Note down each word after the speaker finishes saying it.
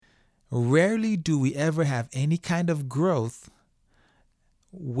rarely do we ever have any kind of growth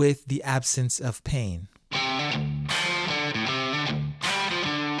with the absence of pain.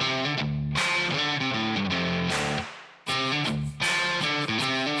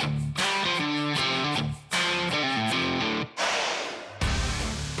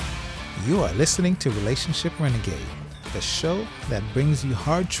 You are listening to Relationship Renegade, the show that brings you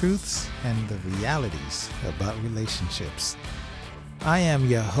hard truths and the realities about relationships. I am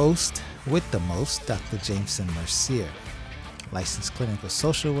your host with the most, Dr. Jameson Mercier, licensed clinical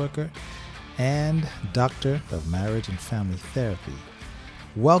social worker and doctor of marriage and family therapy.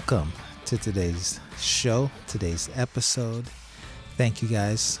 Welcome to today's show, today's episode. Thank you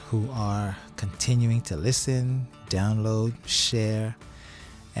guys who are continuing to listen, download, share,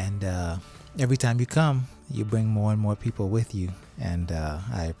 and every time you come, you bring more and more people with you, and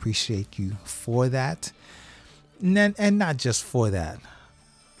I appreciate you for that. And not just for that,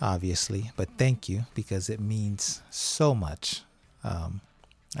 obviously, but thank you, because it means so much.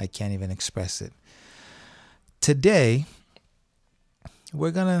 I can't even express it. Today, we're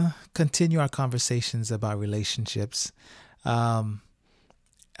going to continue our conversations about relationships. Today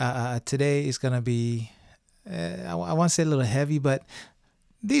is going to be, I want to say a little heavy, but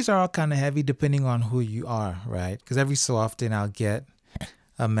these are all kind of heavy depending on who you are, right? Because every so often I'll get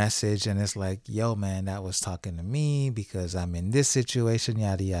a message and it's like, yo, man, that was talking to me because I'm in this situation,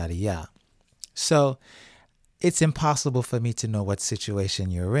 yada, yada, yada. So it's impossible for me to know what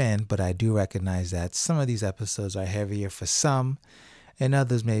situation you're in, but I do recognize that some of these episodes are heavier for some and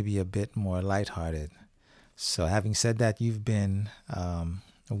others may be a bit more lighthearted. So having said that, you've been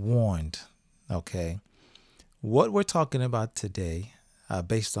warned, okay? What we're talking about today,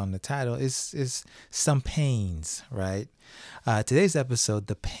 based on the title, is some pains, right? Today's episode,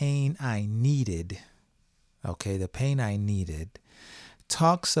 The Pain I Needed, okay, The Pain I Needed,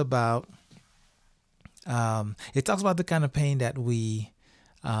 talks about, it talks about the kind of pain that we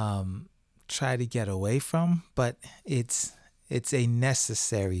try to get away from, but it's a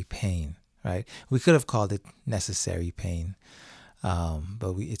necessary pain, right? We could have called it necessary pain,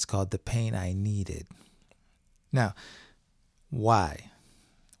 but it's called The Pain I Needed. Now, why?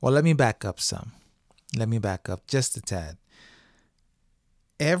 Well, let me back up some. Let me back up just a tad.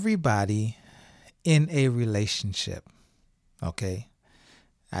 Everybody in a relationship, okay?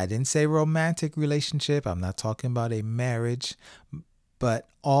 I didn't say romantic relationship. I'm not talking about a marriage, but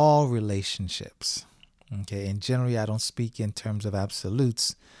all relationships, okay? And generally, I don't speak in terms of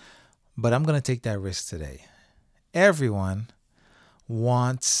absolutes, but I'm going to take that risk today. Everyone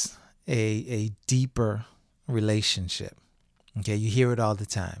wants a deeper relationship. Okay, you hear it all the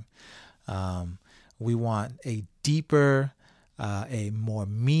time. We want a deeper, a more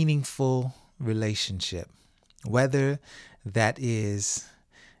meaningful relationship, whether that is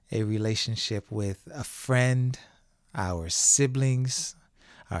a relationship with a friend, our siblings,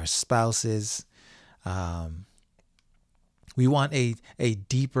 our spouses. We want a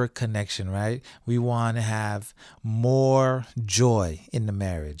deeper connection, right? We want to have more joy in the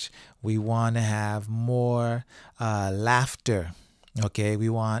marriage. We want to have more laughter, okay? We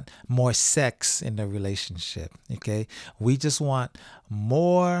want more sex in the relationship, okay? We just want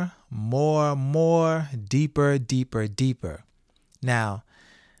more, deeper, deeper, deeper. Now,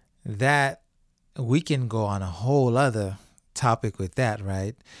 that we can go on a whole other topic with that,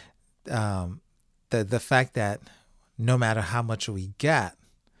 right? The fact that no matter how much we got,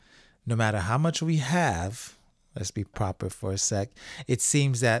 no matter how much we have, let's be proper for a sec, it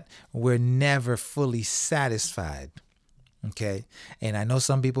seems that we're never fully satisfied, okay? And I know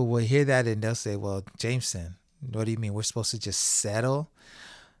some people will hear that and they'll say, well, Jameson, what do you mean? We're supposed to just settle?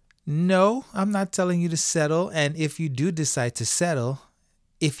 No, I'm not telling you to settle. And if you do decide to settle,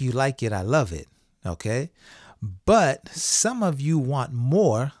 if you like it, I love it, okay? But some of you want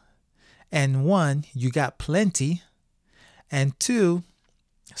more, and one, you got plenty, and two,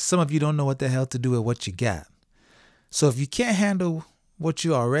 some of you don't know what the hell to do with what you got. So if you can't handle what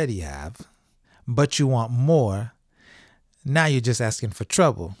you already have, but you want more, now you're just asking for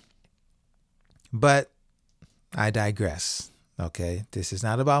trouble. But I digress, okay? This is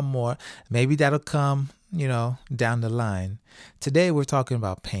not about more. Maybe that'll come, down the line. Today we're talking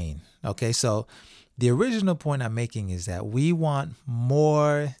about pain, okay? So the original point I'm making is that we want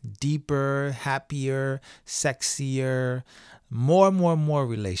more, deeper, happier, sexier, more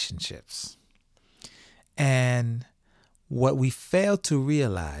relationships. And what we fail to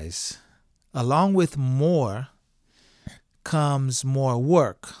realize, along with more comes more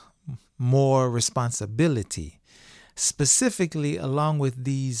work, more responsibility. Specifically, along with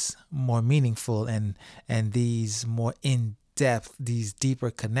these more meaningful and these more in depth, these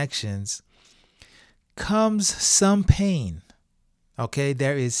deeper connections, comes some pain. Okay,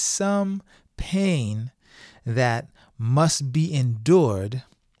 there is some pain that must be endured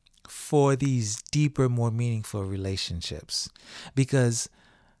for these deeper, more meaningful relationships, because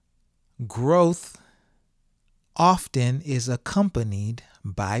growth often is accompanied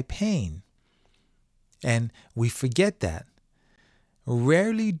by pain. And we forget that.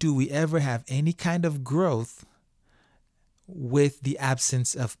 Rarely do we ever have any kind of growth with the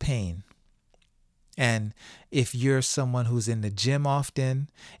absence of pain. And if you're someone who's in the gym often,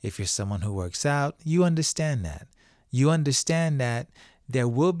 if you're someone who works out, you understand that. You understand that there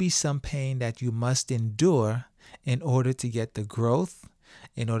will be some pain that you must endure in order to get the growth,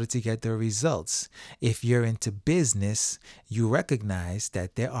 in order to get the results. If you're into business, you recognize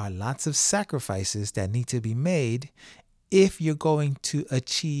that there are lots of sacrifices that need to be made if you're going to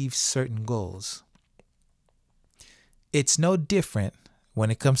achieve certain goals. It's no different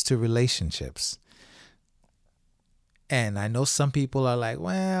when it comes to relationships. And I know some people are like,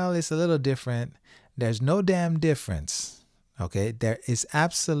 well, it's a little different. There's no damn difference. Okay, there is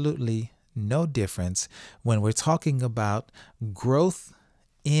absolutely no difference when we're talking about growth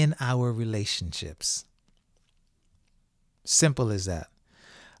in our relationships. Simple as that.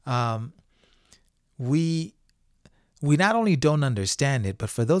 We not only don't understand it, but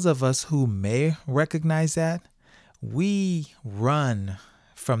for those of us who may recognize that, we run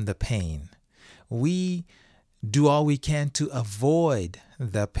from the pain. We do all we can to avoid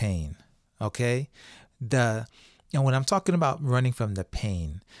the pain. Okay? And when I'm talking about running from the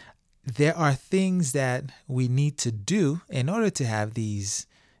pain, there are things that we need to do in order to have these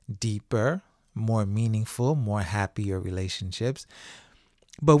deeper, more meaningful, more happier relationships,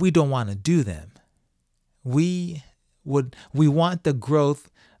 but we don't want to do them. We want the growth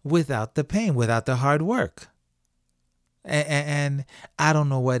without the pain, without the hard work. And I don't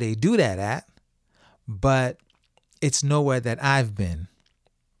know where they do that at, but it's nowhere that I've been.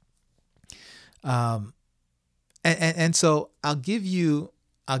 And so I'll give you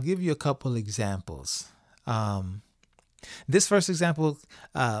a couple examples. This first example,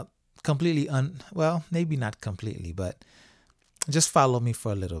 completely maybe not completely, but just follow me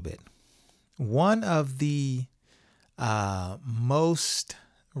for a little bit. One of the most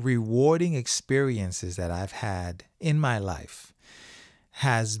rewarding experiences that I've had in my life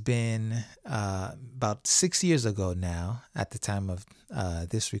has been about 6 years ago now. At the time of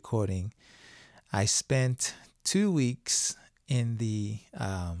this recording, I spent 2 weeks in the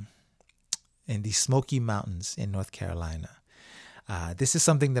Smoky Mountains in North Carolina. This is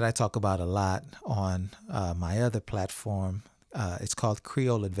something that I talk about a lot on my other platform. It's called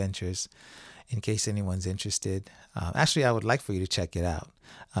Creole Adventures, in case anyone's interested. Actually, I would like for you to check it out.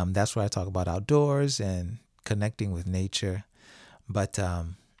 That's where I talk about outdoors and connecting with nature. But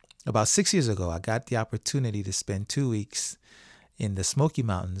about 6 years ago, I got the opportunity to spend 2 weeks in the Smoky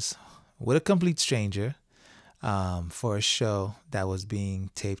Mountains with a complete stranger for a show that was being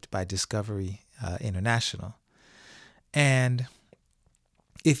taped by Discovery International. And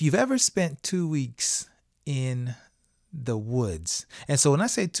if you've ever spent 2 weeks in the woods, and so when I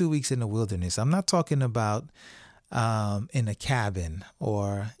say 2 weeks in the wilderness, I'm not talking about in a cabin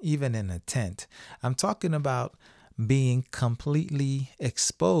or even in a tent. I'm talking about being completely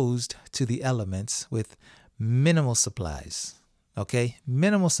exposed to the elements with minimal supplies. Okay,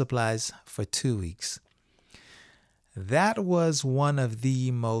 minimal supplies for 2 weeks. That was one of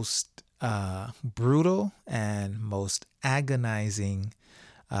the most brutal and most agonizing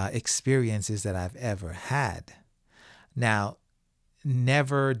experiences that I've ever had. Now,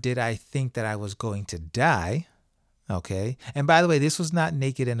 never did I think that I was going to die. Okay. And by the way, this was not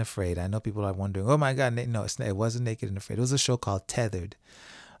Naked and Afraid. I know people are wondering, oh my God, no, it wasn't Naked and Afraid. It was a show called Tethered,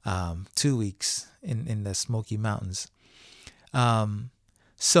 2 weeks in the Smoky Mountains.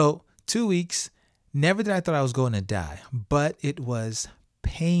 So 2 weeks, never did I thought I was going to die, but it was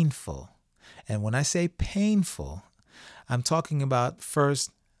painful. And when I say painful, I'm talking about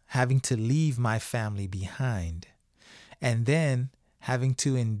first having to leave my family behind, and then having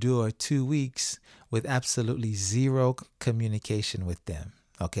to endure 2 weeks with absolutely zero communication with them.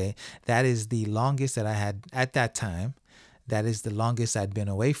 Okay. That is the longest that I had at that time. That is the longest I'd been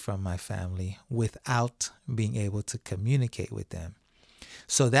away from my family without being able to communicate with them.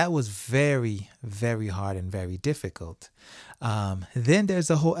 So that was very, very hard and very difficult. Then there's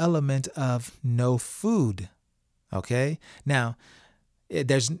a whole element of no food. Okay. Now,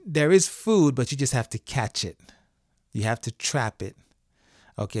 there is food, but you just have to catch it. You have to trap it.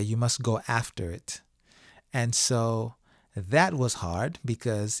 Okay. You must go after it. And so that was hard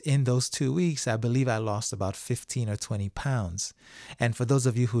because in those 2 weeks, I believe I lost about 15 or 20 pounds. And for those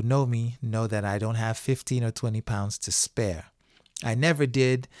of you who know me, know that I don't have 15 or 20 pounds to spare. I never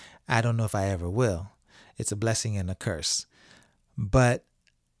did. I don't know if I ever will. It's a blessing and a curse. But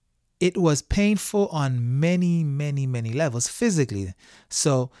it was painful on many, many, many levels physically.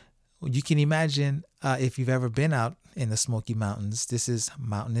 So you can imagine if you've ever been out in the Smoky Mountains, this is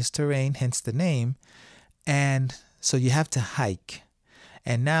mountainous terrain, hence the name. And so you have to hike.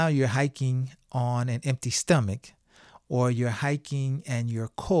 And now you're hiking on an empty stomach, or you're hiking and you're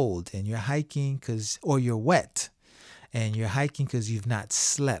cold, and you're hiking or you're wet, and you're hiking because you've not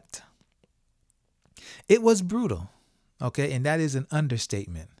slept. It was brutal, okay? And that is an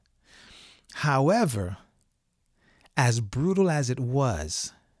understatement. However, as brutal as it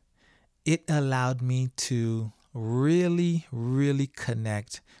was, it allowed me to really, really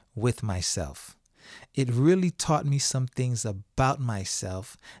connect with myself. It really taught me some things about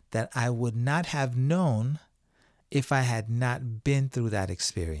myself that I would not have known if I had not been through that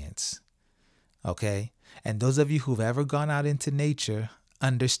experience. Okay? And those of you who've ever gone out into nature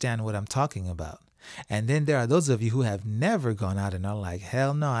understand what I'm talking about. And then there are those of you who have never gone out and are like,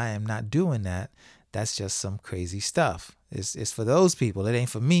 hell no, I am not doing that. That's just some crazy stuff. It's for those people. It ain't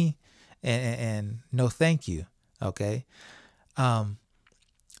for me. And no thank you. Okay?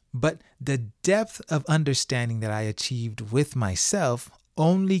 But the depth of understanding that I achieved with myself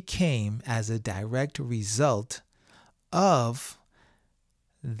only came as a direct result of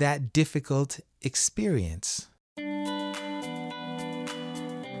that difficult experience.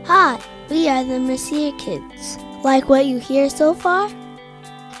 Hi, we are the Messiah Kids. Like what you hear so far?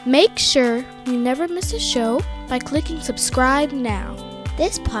 Make sure you never miss a show by clicking subscribe now.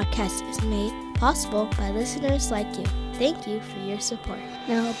 This podcast is made possible by listeners like you. Thank you for your support.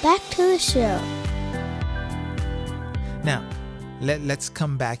 Now back to the show. Now, let's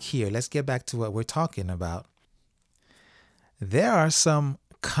come back here. Let's get back to what we're talking about. There are some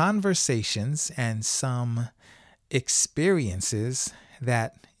conversations and some experiences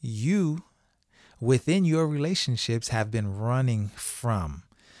that you, within your relationships, have been running from.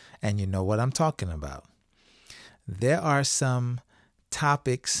 And you know what I'm talking about. There are some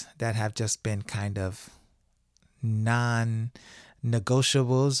topics that have just been kind of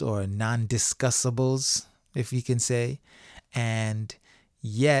non-negotiables or non-discussables, if you can say. And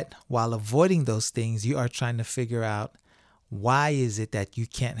yet, while avoiding those things, you are trying to figure out, why is it that you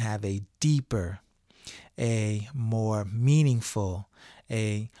can't have a deeper, a more meaningful,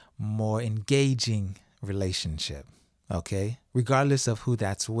 a more engaging relationship? Okay? Regardless of who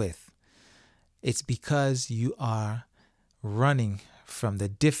that's with. It's because you are running from the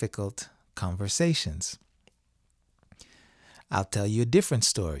difficult conversations. I'll tell you a different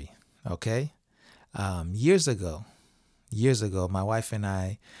story. Okay? Years ago, my wife and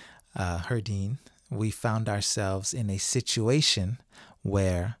I, Herdine, we found ourselves in a situation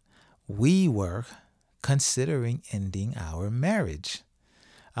where we were considering ending our marriage.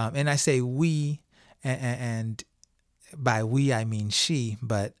 And I say we, and by we I mean she,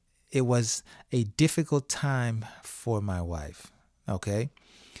 but it was a difficult time for my wife. Okay?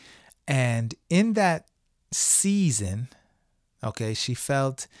 And in that season, okay, she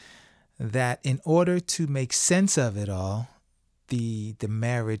felt that in order to make sense of it all, the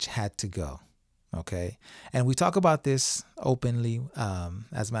marriage had to go. Okay. And we talk about this openly.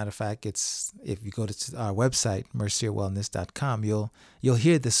 As a matter of fact, if you go to our website, mercierwellness.com, you'll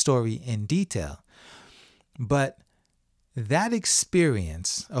hear the story in detail. But that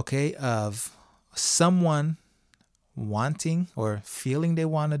experience, okay, of someone wanting or feeling they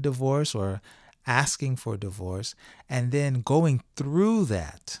want a divorce or asking for divorce, and then going through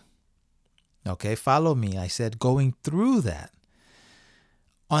that. Okay, follow me. I said going through that.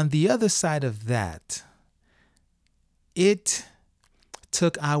 On the other side of that, it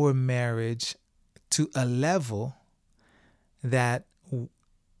took our marriage to a level that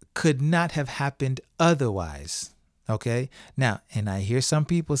could not have happened otherwise. Okay? Now, and I hear some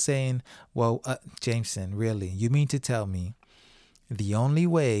people saying, well, Jameson, really, you mean to tell me the only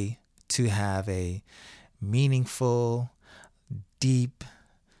way to have a meaningful, deeply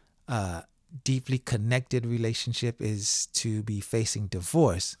connected relationship is to be facing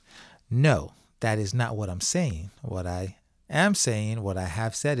divorce? No, that is not what I'm saying. What I am saying, what I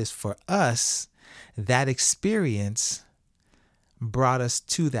have said is, for us, that experience brought us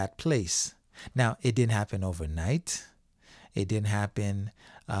to that place. Now, it didn't happen overnight. It didn't happen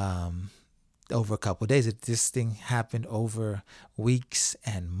over a couple of days. This thing happened over weeks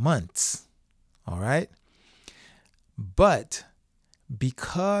and months. All right? But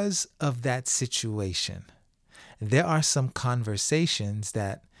because of that situation, there are some conversations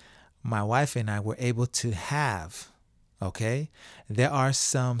that my wife and I were able to have. Okay? There are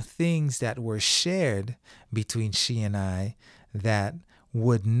some things that were shared between she and I that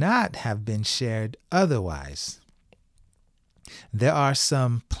would not have been shared otherwise. There are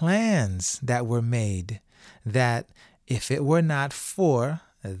some plans that were made that if it were not for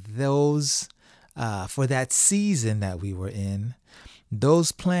those, for that season that we were in,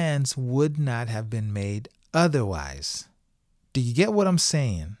 those plans would not have been made otherwise. Do you get what I'm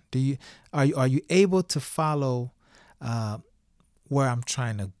saying? Are you able to follow where I'm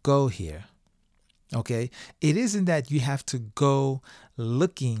trying to go here? Okay, it isn't that you have to go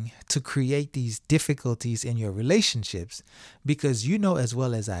looking to create these difficulties in your relationships, because you know as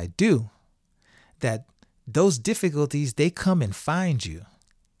well as I do that those difficulties, they come and find you.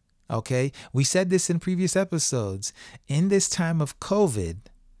 Okay, we said this in previous episodes. In this time of COVID,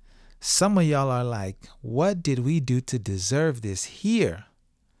 some of y'all are like, what did we do to deserve this here?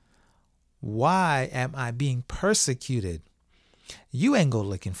 Why am I being persecuted? You ain't go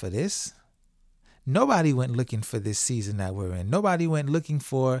looking for this. Nobody went looking for this season that we're in. Nobody went looking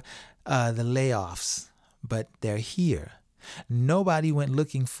for the layoffs, but they're here. Nobody went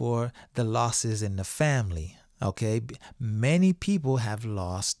looking for the losses in the family. Okay, many people have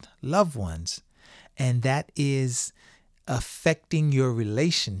lost loved ones, and that is affecting your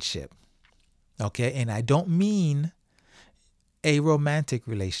relationship. Okay, and I don't mean a romantic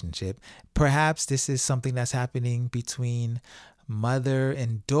relationship. Perhaps this is something that's happening between mother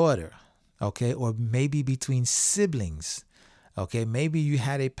and daughter. Okay, or maybe between siblings. Okay, maybe you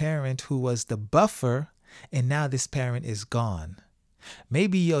had a parent who was the buffer and now this parent is gone.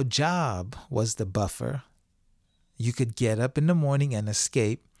 Maybe your job was the buffer. You could get up in the morning and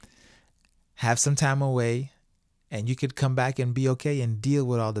escape, have some time away, and you could come back and be okay and deal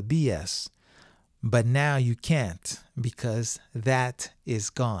with all the BS. But now you can't because that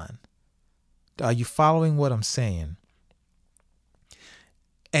is gone. Are you following what I'm saying?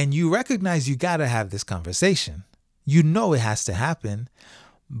 And you recognize you got to have this conversation. You know it has to happen.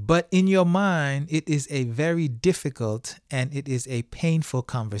 But in your mind, it is a very difficult and it is a painful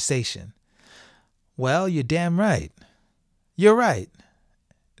conversation. Well, you're damn right. You're right.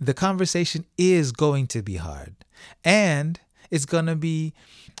 The conversation is going to be hard. And it's going to be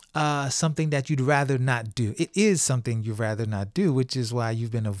something that you'd rather not do. It is something you'd rather not do, which is why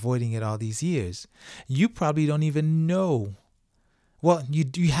you've been avoiding it all these years. You probably don't even know. Well,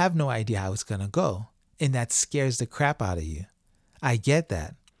 you have no idea how it's going to go. And that scares the crap out of you. I get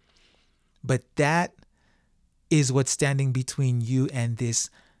that. But that is what's standing between you and this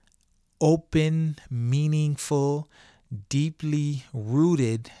open, meaningful, deeply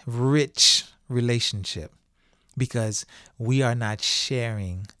rooted, rich relationship. Because we are not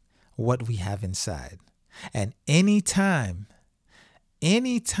sharing what we have inside. And anytime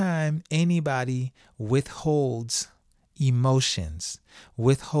anybody withholds emotions,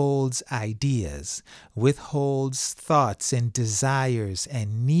 withholds ideas, withholds thoughts and desires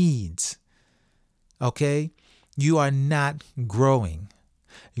and needs, okay, you are not growing.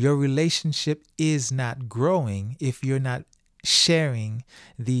 Your relationship is not growing if you're not sharing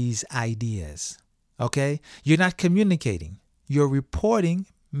these ideas, okay? You're not communicating. You're reporting,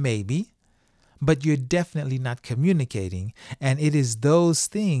 maybe, but you're definitely not communicating. And it is those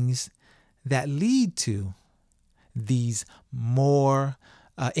things that lead to these more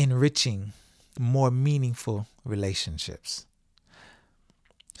enriching, more meaningful relationships.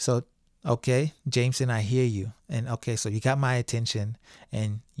 So, okay, Jameson, I hear you. And okay, so you got my attention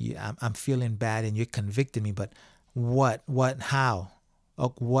and I'm feeling bad and you're convicting me, but how?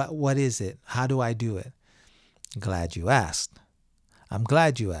 What is it? How do I do it? Glad you asked. I'm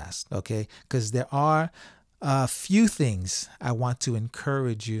glad you asked, okay? Because there are a few things I want to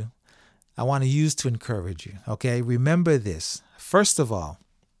encourage you. I want to use to encourage you, okay? Remember this. First of all,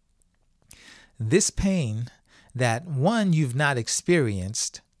 this pain that one, you've not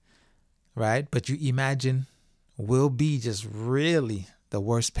experienced, right? But you imagine will be just really the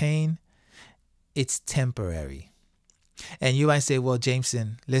worst pain. It's temporary. And you might say, well,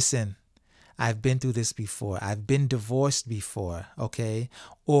 Jameson, listen, I've been through this before. I've been divorced before, okay?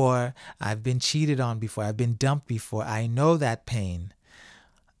 Or I've been cheated on before. I've been dumped before. I know that pain.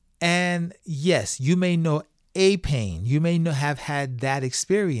 And yes, you may know a pain. You may have had that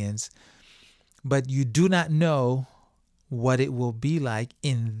experience, but you do not know what it will be like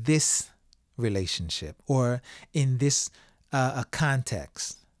in this relationship or in this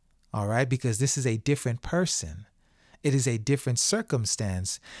context, all right? Because this is a different person. It is a different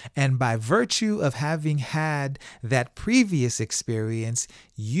circumstance. And by virtue of having had that previous experience,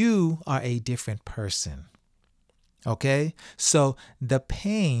 you are a different person. Okay? So the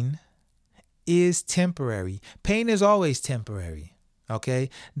pain is temporary. Pain is always temporary. Okay?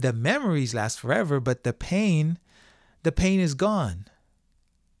 The memories last forever, but the pain is gone.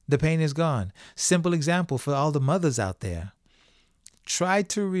 The pain is gone. Simple example for all the mothers out there. Try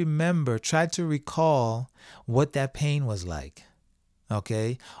to remember, try to recall what that pain was like.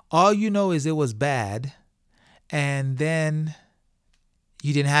 Okay? All you know is it was bad, and then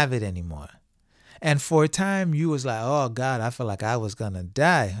you didn't have it anymore. And for a time you was like, oh God, I felt like I was gonna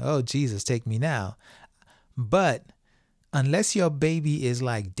die. Oh Jesus, take me now. But unless your baby is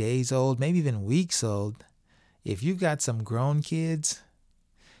like days old, maybe even weeks old, if you got some grown kids,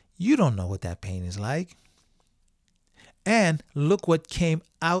 you don't know what that pain is like. And look what came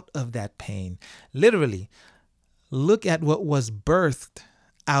out of that pain. Literally, look at what was birthed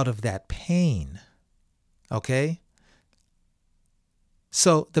out of that pain. Okay?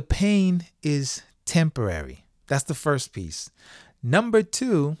 So the pain is temporary. That's the first piece. Number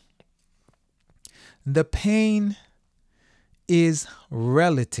 2, the pain is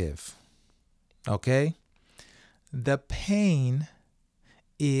relative. Okay? The pain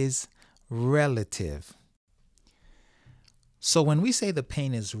is relative. So when we say the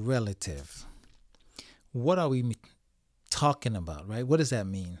pain is relative, what are we talking about, right? What does that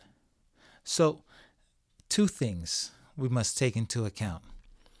mean? So 2 things we must take into account.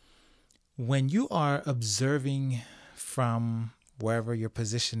 When you are observing from wherever your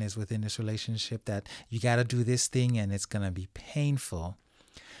position is within this relationship that you got to do this thing and it's going to be painful,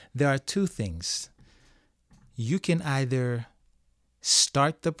 there are 2 things. You can either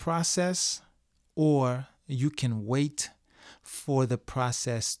start the process or you can wait for the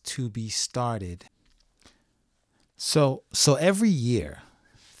process to be started. So every year,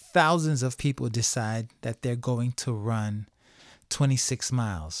 thousands of people decide that they're going to run 26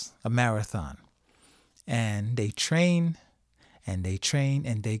 miles, a marathon. And they train and they train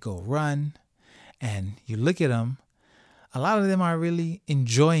and they go run. And you look at them, a lot of them are really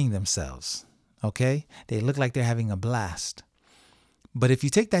enjoying themselves. Okay? They look like they're having a blast. But if you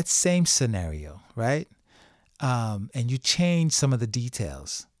take that same scenario, right? And you change some of the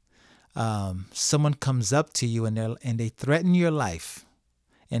details. Someone comes up to you and they threaten your life.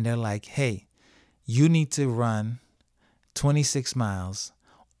 And they're like, hey, you need to run 26 miles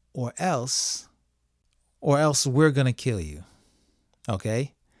or else we're going to kill you.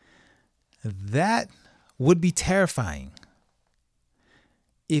 Okay? That would be terrifying.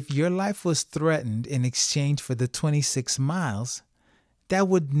 If your life was threatened in exchange for the 26 miles, that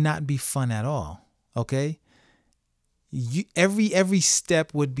would not be fun at all. Okay? Every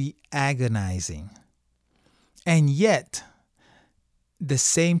step would be agonizing. And yet, the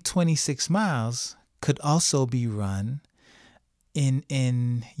same 26 miles could also be run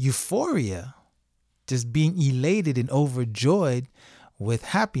in euphoria, just being elated and overjoyed with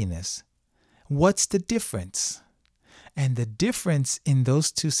happiness. What's the difference? And the difference in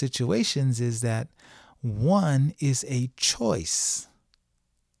those 2 situations is that one is a choice.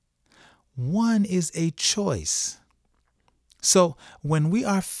 One is a choice. So when we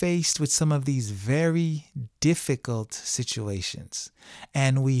are faced with some of these very difficult situations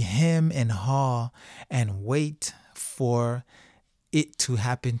and we hem and haw and wait for it to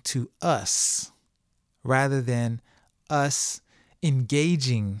happen to us rather than us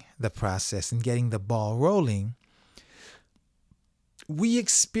engaging the process and getting the ball rolling, we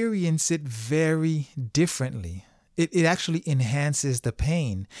experience it very differently. It actually enhances the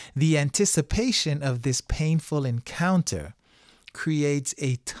pain. The anticipation of this painful encounter creates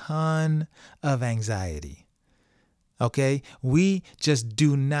a ton of anxiety. Okay? We just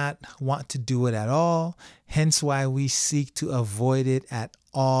do not want to do it at all, hence why we seek to avoid it at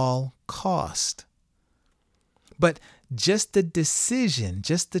all cost. But just the decision,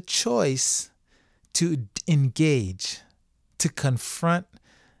 just the choice to engage, to confront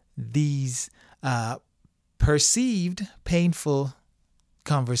these perceived painful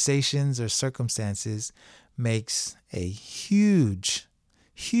conversations or circumstances makes a huge,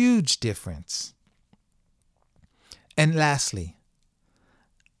 huge difference. And lastly,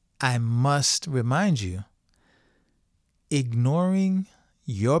 I must remind you, ignoring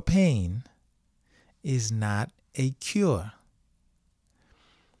your pain is not a cure.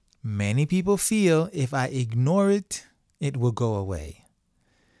 Many people feel if I ignore it, it will go away.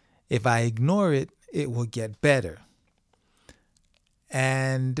 If I ignore it, it will get better.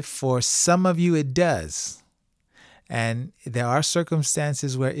 And for some of you, it does. And there are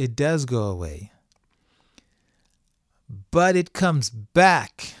circumstances where it does go away. But it comes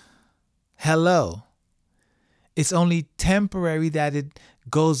back. Hello. It's only temporary that it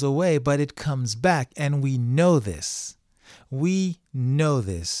goes away, but it comes back. And we know this. We know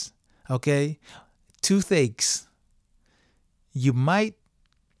this. Okay? Toothaches. You might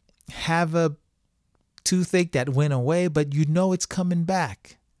have a toothache that went away, but you know it's coming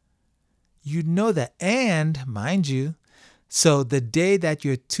back. You know that. And mind you, so the day that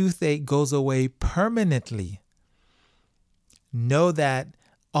your toothache goes away permanently, know that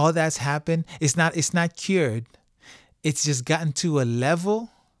all that's happened, it's not cured. It's just gotten to a level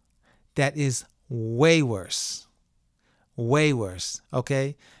that is way worse. Way worse.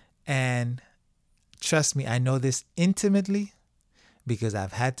 Okay? And trust me, I know this intimately because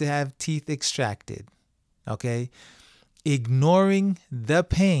I've had to have teeth extracted. Okay? Ignoring the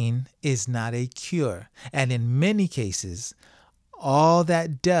pain is not a cure. And in many cases, all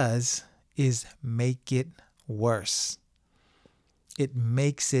that does is make it worse. It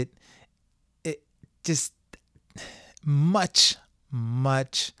makes it just much,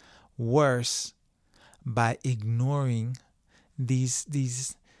 much worse by ignoring these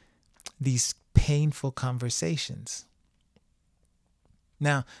painful conversations.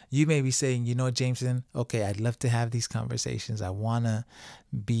 Now, you may be saying, Jameson, okay, I'd love to have these conversations. I want to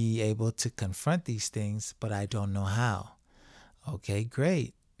be able to confront these things, but I don't know how. Okay,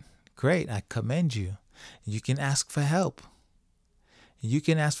 great. I commend you. You can ask for help.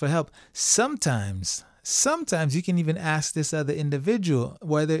 Sometimes you can even ask this other individual,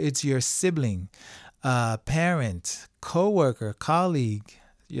 whether it's your sibling, parent, coworker, colleague,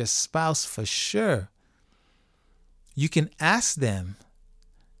 your spouse, for sure. You can ask them.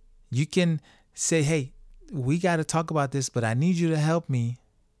 You can say, hey, we got to talk about this, but I need you to help me,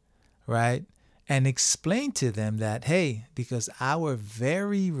 right? And explain to them that, hey, because our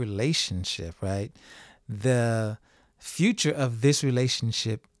very relationship, right, the future of this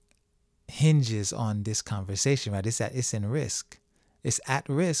relationship hinges on this conversation, right? It's in risk. It's at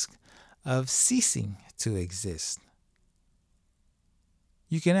risk of ceasing to exist.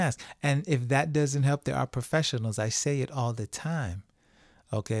 You can ask. And if that doesn't help, there are professionals. I say it all the time.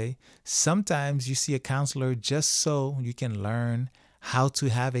 Okay? Sometimes you see a counselor just so you can learn how to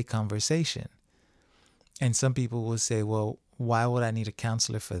have a conversation. And some people will say, well, why would I need a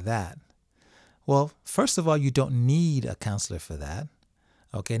counselor for that? Well, first of all, you don't need a counselor for that.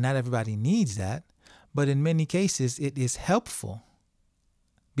 Okay, not everybody needs that. But in many cases, it is helpful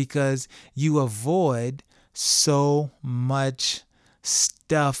because you avoid so much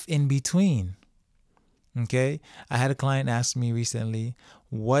stuff in between. Okay, I had a client ask me recently,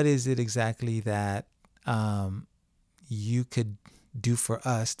 what is it exactly that you could do for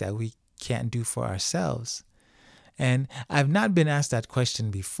us that we can't do for ourselves? And I've not been asked that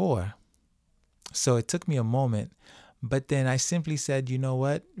question before. So it took me a moment, but then I simply said, you know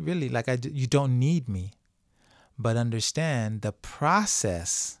what, really, you don't need me, but understand the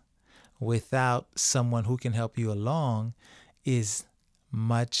process without someone who can help you along is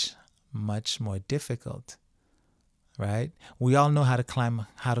much, much more difficult, right? We all know how to climb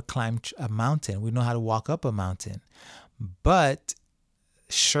a mountain. We know how to walk up a mountain, but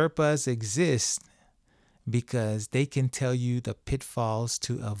Sherpas exist because they can tell you the pitfalls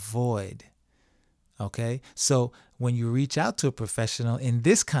to avoid. Okay, so when you reach out to a professional, in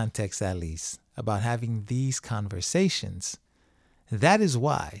this context at least, about having these conversations, that is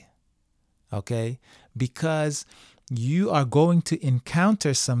why. Okay, because you are going to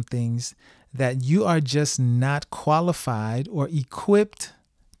encounter some things that you are just not qualified or equipped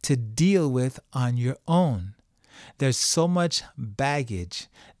to deal with on your own. There's so much baggage.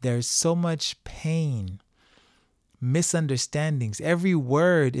 There's so much pain, misunderstandings. Every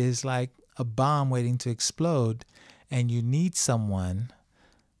word is like a bomb waiting to explode, and you need someone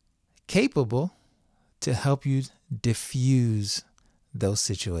capable to help you diffuse those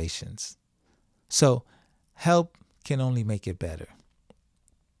situations. So help can only make it better.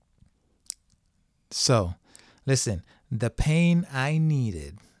 So listen, the pain I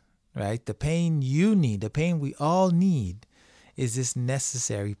needed, right? The pain you need, the pain we all need is this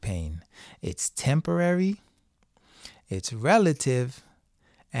necessary pain. It's temporary, it's relative,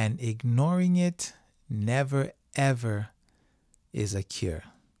 and ignoring it never, ever is a cure.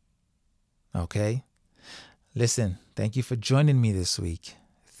 Okay? Listen, thank you for joining me this week.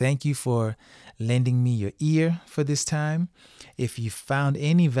 Thank you for lending me your ear for this time. If you found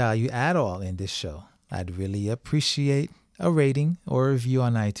any value at all in this show, I'd really appreciate a rating or a review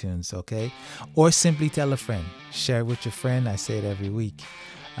on iTunes, okay? Or simply tell a friend. Share it with your friend. I say it every week.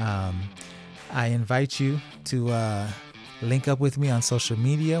 I invite you to link up with me on social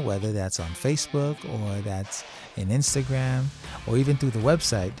media, whether that's on Facebook or that's in Instagram, or even through the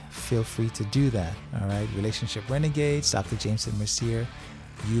website, feel free to do that. All right. Relationship Renegades, Dr. Jameson Mercier.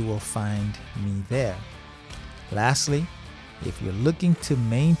 You will find me there. Lastly, if you're looking to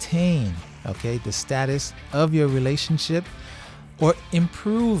maintain, the status of your relationship or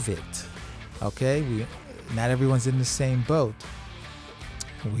improve it, not everyone's in the same boat.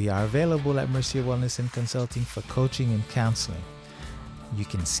 We are available at Mercier Wellness and Consulting for coaching and counseling. You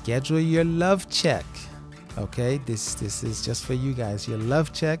can schedule your love check. This is just for you guys. Your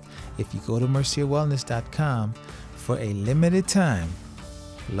love check. If you go to mercierwellness.com for a limited time,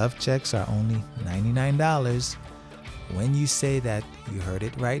 love checks are only $99 when you say that you heard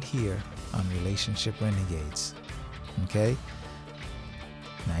it right here on Relationship Renegades.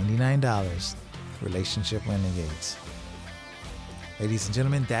 $99, Relationship Renegades. Ladies and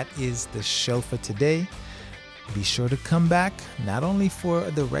gentlemen, that is the show for today. Be sure to come back, not only for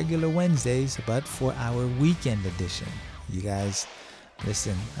the regular Wednesdays, but for our weekend edition. You guys,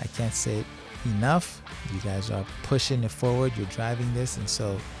 listen, I can't say it enough. You guys are pushing it forward. You're driving this. And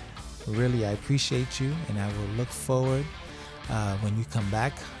so really, I appreciate you. And I will look forward when you come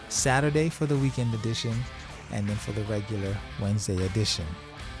back Saturday for the weekend edition and then for the regular Wednesday edition.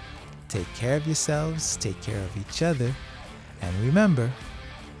 Take care of yourselves. Take care of each other. And remember,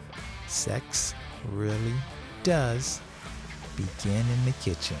 sex really does begin in the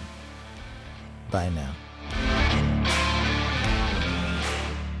kitchen. Bye now.